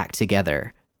put him back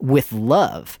together with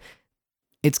love.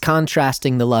 It's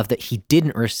contrasting the love that he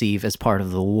didn't receive as part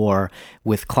of the war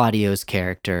with Claudio's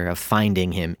character of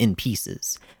finding him in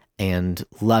pieces and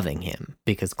loving him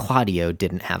because Claudio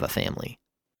didn't have a family.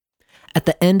 At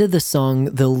the end of the song,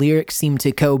 the lyrics seem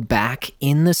to go back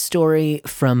in the story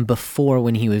from before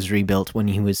when he was rebuilt, when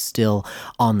he was still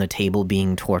on the table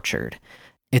being tortured.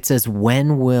 It says,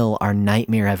 when will our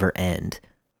nightmare ever end?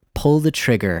 Pull the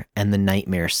trigger and the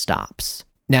nightmare stops.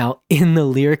 Now, in the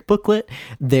lyric booklet,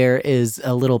 there is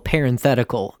a little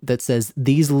parenthetical that says,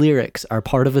 these lyrics are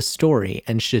part of a story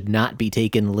and should not be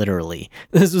taken literally.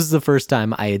 This was the first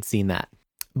time I had seen that.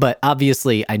 But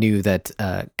obviously, I knew that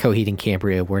Coheed and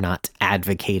Cambria were not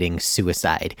advocating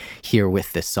suicide here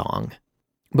with this song.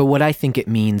 But what I think it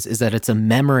means is that it's a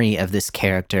memory of this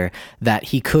character that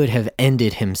he could have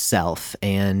ended himself,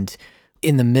 and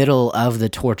in the middle of the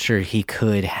torture, he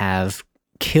could have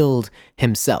killed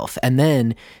himself, and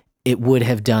then it would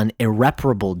have done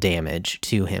irreparable damage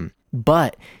to him.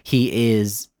 But he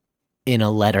is, in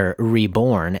a letter,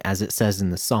 reborn, as it says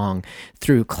in the song,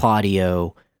 through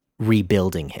Claudio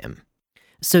rebuilding him.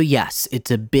 So yes,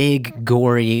 it's a big,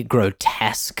 gory,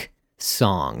 grotesque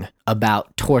song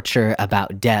about torture,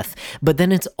 about death, but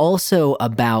then it's also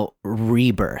about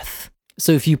rebirth.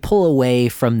 So if you pull away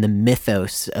from the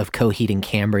mythos of Coheed and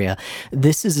Cambria,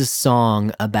 this is a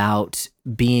song about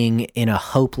being in a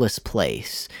hopeless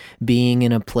place, being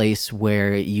in a place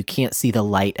where you can't see the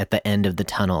light at the end of the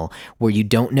tunnel, where you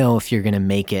don't know if you're going to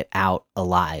make it out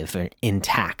alive or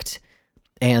intact.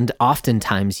 And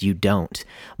oftentimes you don't.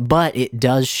 But it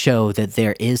does show that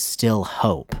there is still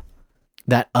hope,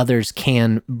 that others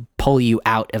can pull you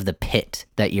out of the pit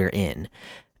that you're in.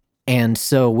 And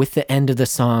so, with the end of the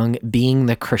song being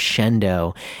the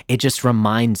crescendo, it just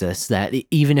reminds us that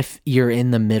even if you're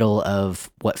in the middle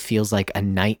of what feels like a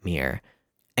nightmare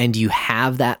and you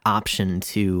have that option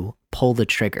to pull the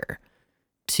trigger,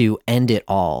 to end it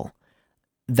all,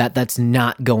 that's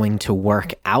not going to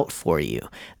work out for you.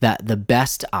 That the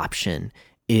best option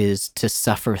is to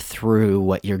suffer through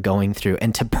what you're going through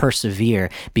and to persevere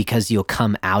because you'll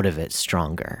come out of it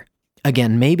stronger.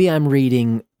 Again, maybe I'm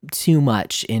reading too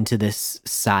much into this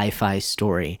sci-fi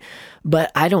story,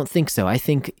 but I don't think so. I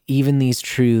think even these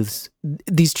truths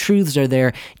are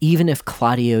there even if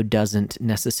Claudio doesn't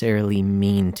necessarily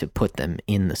mean to put them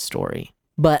in the story.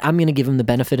 But I'm going to give him the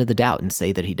benefit of the doubt and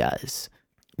say that he does.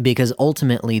 Because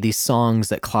ultimately these songs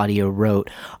that Claudio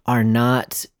wrote are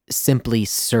not simply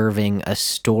serving a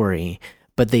story,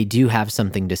 but they do have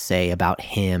something to say about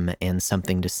him and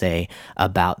something to say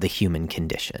about the human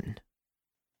condition.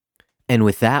 And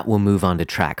with that, we'll move on to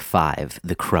track 5,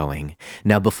 The Crowing.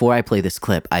 Now, before I play this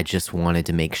clip, I just wanted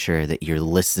to make sure that you're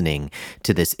listening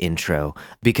to this intro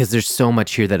because there's so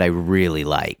much here that I really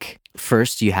like.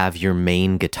 First, you have your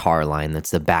main guitar line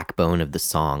that's the backbone of the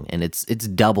song, and it's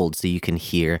doubled so you can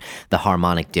hear the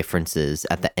harmonic differences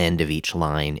at the end of each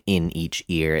line in each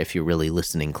ear if you're really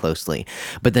listening closely.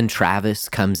 But then Travis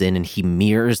comes in and he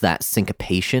mirrors that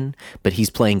syncopation, but he's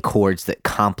playing chords that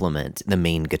complement the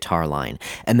main guitar line.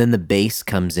 And then the bass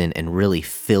comes in and really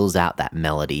fills out that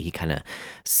melody. He kind of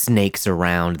snakes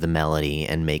around the melody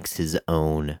and makes his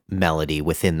own melody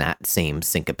within that same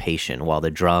syncopation, while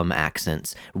the drum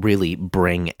accents really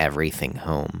bring everything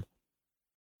home.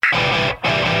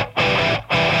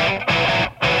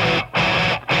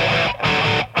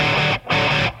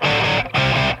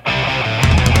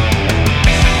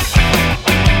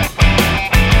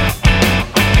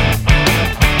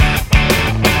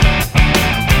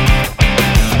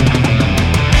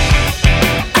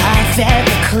 I've read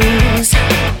the clues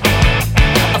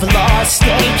of a lost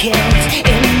naked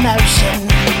emotion.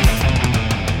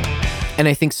 And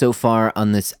I think so far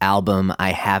on this album, I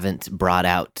haven't brought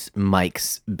out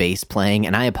Mike's bass playing,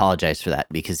 and I apologize for that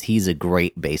because he's a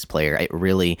great bass player. It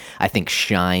really, I think,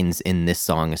 shines in this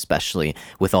song, especially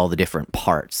with all the different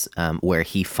parts where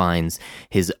he finds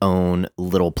his own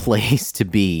little place to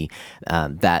be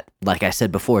that, like I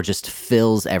said before, just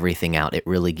fills everything out. It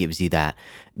really gives you that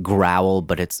growl,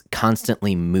 but it's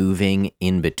constantly moving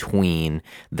in between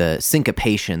the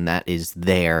syncopation that is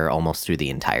there almost through the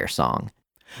entire song.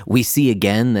 We see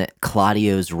again that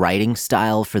Claudio's writing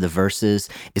style for the verses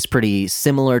is pretty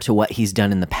similar to what he's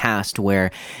done in the past,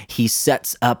 where he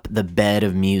sets up the bed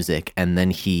of music and then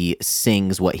he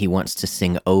sings what he wants to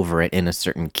sing over it in a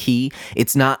certain key.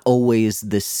 It's not always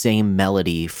the same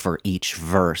melody for each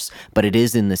verse, but it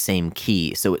is in the same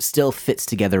key, so it still fits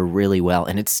together really well,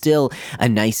 and it's still a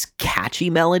nice, catchy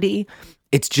melody.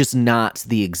 It's just not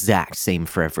the exact same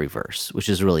for every verse, which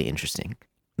is really interesting.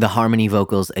 The harmony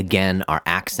vocals, again, are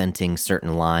accenting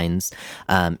certain lines.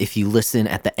 If you listen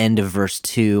at the end of verse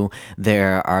 2,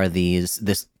 there are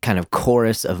this kind of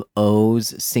chorus of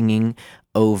O's singing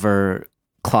over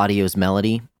Claudio's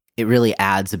melody. It really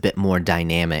adds a bit more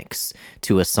dynamics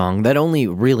to a song that only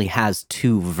really has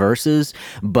 2 verses,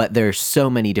 but there's so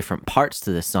many different parts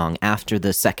to the song. After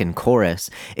the second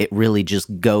chorus, it really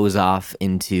just goes off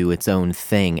into its own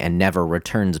thing and never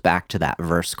returns back to that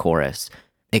verse chorus.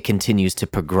 It continues to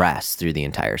progress through the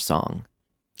entire song.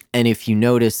 And if you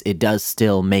notice, it does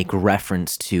still make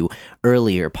reference to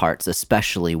earlier parts,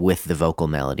 especially with the vocal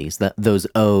melodies. Those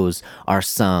O's are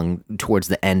sung towards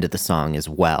the end of the song as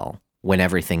well, when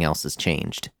everything else has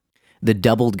changed. The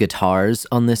doubled guitars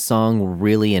on this song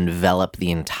really envelop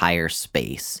the entire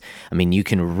space. I mean, you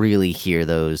can really hear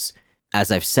those.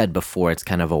 As I've said before, it's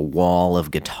kind of a wall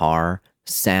of guitar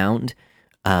sound.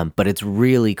 But it's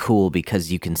really cool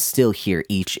because you can still hear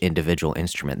each individual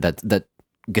instrument. That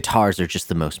guitars are just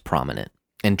the most prominent.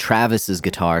 And Travis's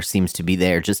guitar seems to be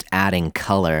there just adding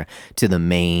color to the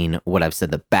main, what I've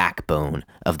said, the backbone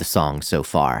of the song so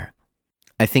far.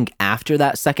 I think after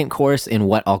that second chorus in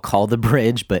what I'll call the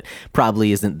bridge, but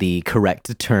probably isn't the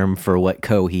correct term for what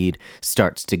Coheed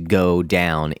starts to go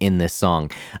down in this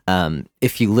song.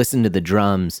 If you listen to the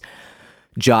drums,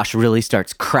 Josh really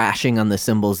starts crashing on the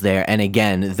cymbals there, and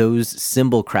again, those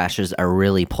cymbal crashes are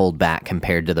really pulled back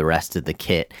compared to the rest of the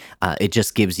kit. It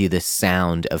just gives you this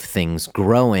sound of things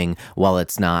growing while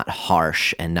it's not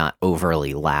harsh and not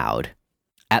overly loud.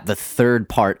 at the third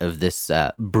part of this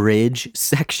bridge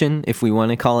section, if we want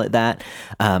to call it that.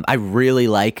 I really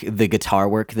like the guitar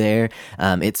work there.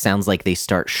 It sounds like they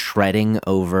start shredding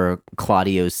over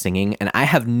Claudio's singing, and I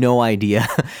have no idea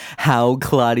how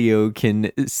Claudio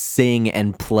can sing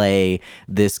and play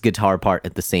this guitar part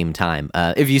at the same time.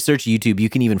 If you search YouTube, you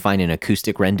can even find an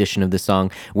acoustic rendition of the song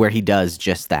where he does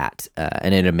just that,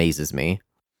 and it amazes me.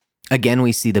 Again,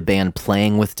 we see the band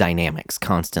playing with dynamics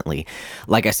constantly.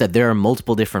 Like I said, there are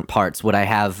multiple different parts. What I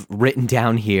have written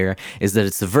down here is that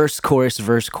it's the verse,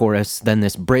 chorus, then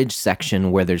this bridge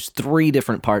section where there's 3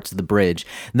 different parts of the bridge.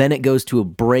 Then it goes to a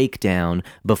breakdown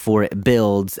before it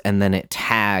builds, and then it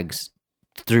tags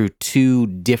through 2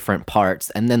 different parts,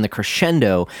 and then the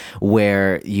crescendo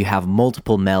where you have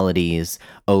multiple melodies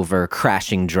over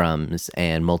crashing drums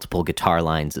and multiple guitar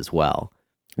lines as well.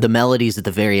 The melodies at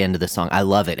the very end of the song, I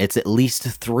love it. It's at least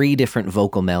 3 different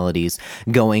vocal melodies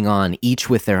going on, each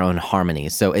with their own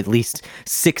harmonies. So at least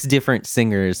 6 different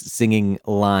singers singing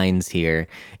lines here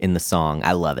in the song.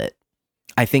 I love it.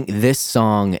 I think this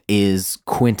song is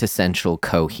quintessential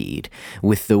Coheed,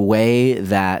 with the way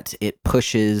that it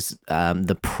pushes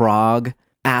the prog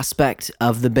aspect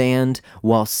of the band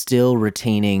while still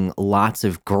retaining lots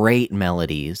of great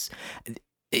melodies.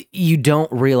 You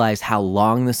don't realize how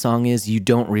long the song is. You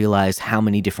don't realize how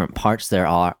many different parts there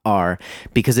are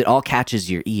because it all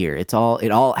catches your ear. It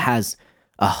all has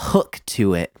a hook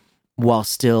to it while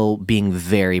still being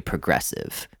very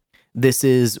progressive. This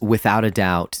is, without a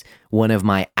doubt, one of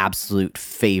my absolute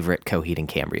favorite Coheed and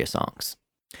Cambria songs.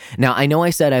 Now, I know I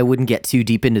said I wouldn't get too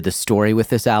deep into the story with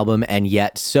this album, and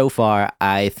yet, so far,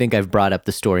 I think I've brought up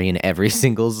the story in every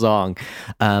single song.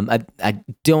 I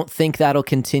don't think that'll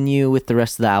continue with the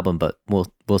rest of the album, but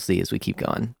we'll see as we keep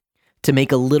going. To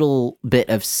make a little bit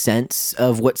of sense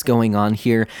of what's going on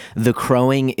here, the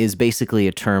crowing is basically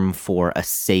a term for a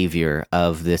savior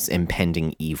of this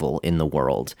impending evil in the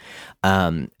world.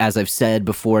 As I've said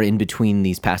before, in between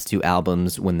these past 2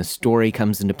 albums, when the story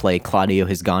comes into play, Claudio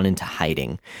has gone into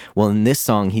hiding. Well, in this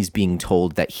song, he's being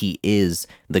told that he is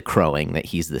the crowing, that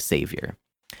he's the savior.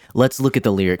 Let's look at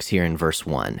the lyrics here in verse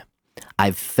 1.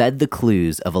 I've fed the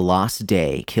clues of a lost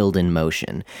day killed in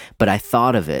motion, but I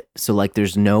thought of it so like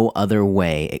there's no other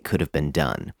way it could have been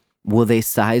done. Will they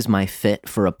size my fit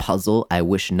for a puzzle I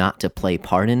wish not to play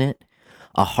part in it?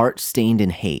 A heart stained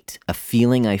in hate, a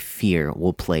feeling I fear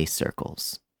will play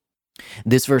circles.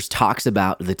 This verse talks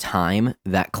about the time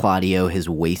that Claudio has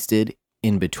wasted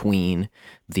in between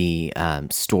the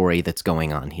story that's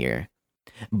going on here.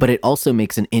 But it also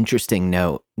makes an interesting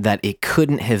note that it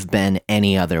couldn't have been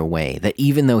any other way, that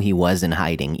even though he was in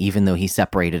hiding, even though he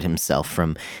separated himself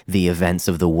from the events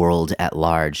of the world at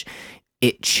large,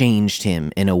 it changed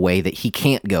him in a way that he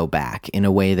can't go back, in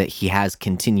a way that he has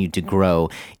continued to grow,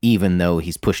 even though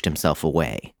he's pushed himself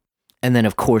away. And then,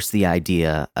 of course, the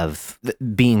idea of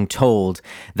being told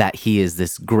that he is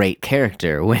this great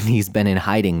character when he's been in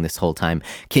hiding this whole time.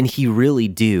 Can he really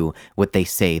do what they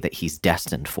say that he's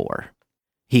destined for?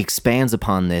 He expands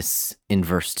upon this in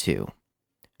verse 2.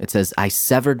 It says, I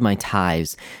severed my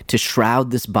ties to shroud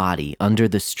this body under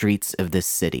the streets of this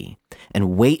city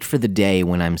and wait for the day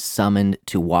when I'm summoned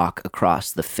to walk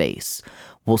across the face.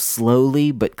 Will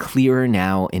slowly but clearer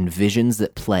now in visions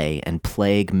that play and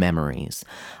plague memories.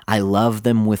 I love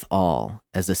them with all,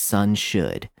 as a son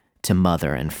should, to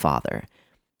mother and father.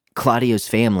 Claudio's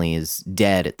family is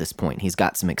dead at this point. He's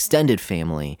got some extended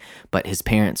family, but his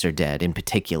parents are dead in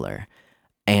particular.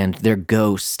 And their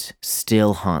ghost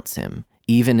still haunts him.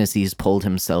 Even as he's pulled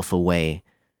himself away,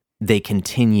 they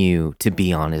continue to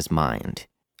be on his mind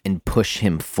and push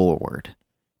him forward,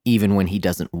 even when he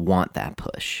doesn't want that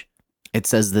push. It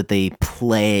says that they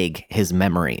plague his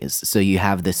memories. So you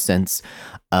have this sense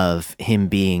of him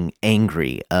being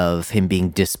angry, of him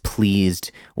being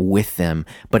displeased with them.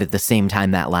 But at the same time,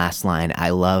 that last line,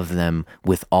 I love them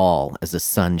with all, as a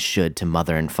son should to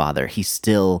mother and father. He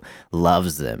still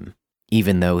loves them,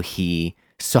 even though he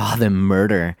saw them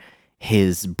murder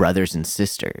his brothers and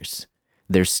sisters.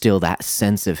 There's still that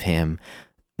sense of him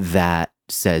that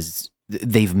says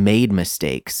they've made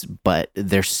mistakes, but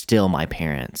they're still my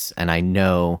parents, and I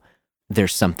know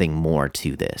there's something more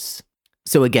to this.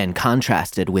 So again,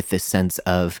 contrasted with this sense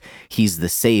of he's the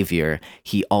savior,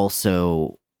 he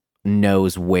also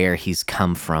knows where he's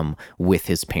come from with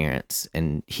his parents,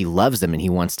 and he loves them and he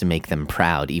wants to make them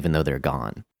proud even though they're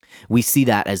gone. We see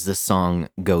that as the song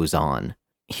goes on.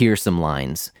 Here are some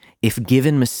lines. If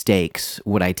given mistakes,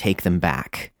 would I take them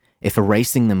back? If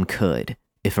erasing them could,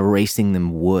 if erasing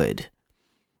them would.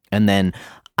 And then,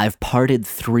 I've parted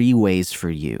 3 ways for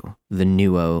you, the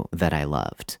nuo that I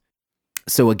loved.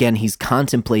 So again, he's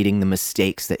contemplating the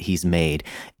mistakes that he's made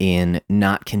in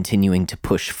not continuing to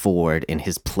push forward in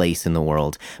his place in the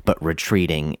world, but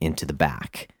retreating into the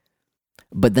back.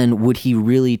 But then would he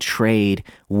really trade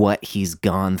what he's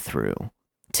gone through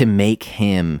to make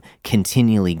him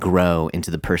continually grow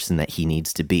into the person that he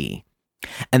needs to be?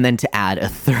 And then to add a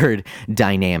third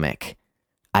dynamic,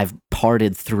 I've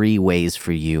parted 3 ways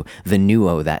for you, the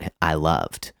Nuo that I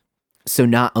loved. So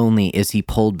not only is he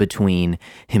pulled between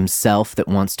himself that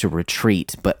wants to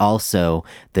retreat, but also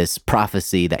this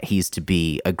prophecy that he's to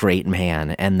be a great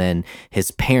man, and then his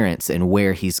parents and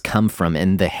where he's come from,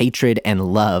 and the hatred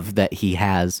and love that he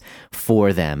has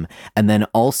for them, and then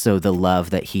also the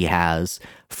love that he has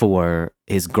for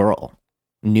his girl,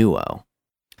 Nuo.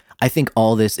 I think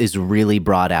all this is really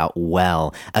brought out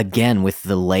well, again, with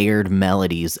the layered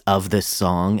melodies of the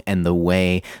song and the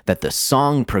way that the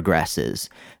song progresses,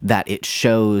 that it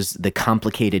shows the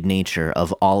complicated nature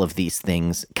of all of these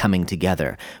things coming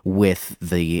together with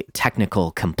the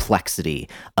technical complexity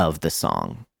of the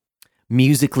song.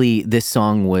 Musically, this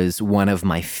song was one of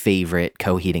my favorite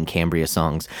Coheed and Cambria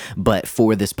songs, but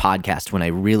for this podcast, when I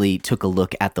really took a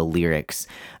look at the lyrics,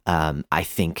 I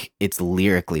think it's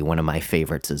lyrically one of my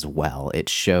favorites as well. It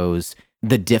shows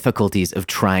the difficulties of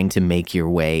trying to make your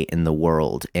way in the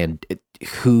world, and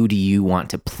who do you want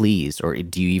to please, or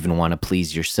do you even want to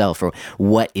please yourself, or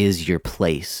what is your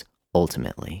place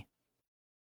ultimately?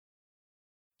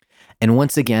 And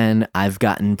once again, I've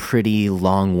gotten pretty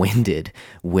long-winded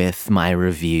with my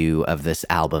review of this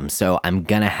album, so I'm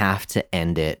gonna have to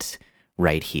end it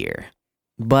right here.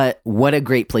 But what a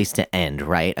great place to end,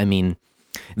 right? I mean,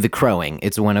 The Crowing,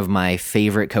 it's one of my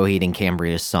favorite Coheed and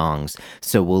Cambria songs,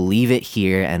 so we'll leave it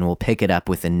here and we'll pick it up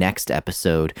with the next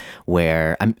episode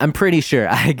where I'm pretty sure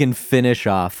I can finish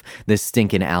off this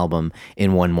stinking album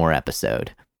in one more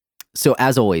episode. So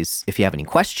as always, if you have any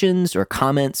questions or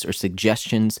comments or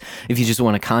suggestions, if you just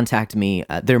want to contact me,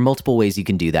 there are multiple ways you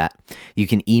can do that. You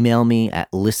can email me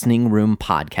at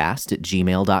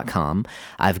listeningroompodcast@gmail.com.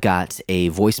 I've got a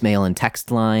voicemail and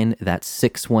text line that's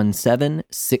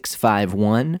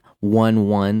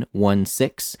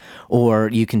 617-651-1116, or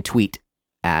you can tweet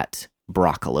at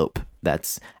Broccolope.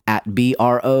 That's at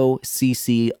BROCCOLOPE.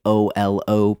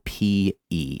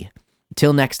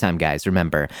 Till next time, guys,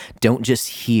 remember, don't just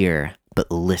hear,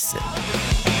 but listen. I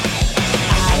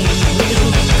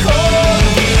will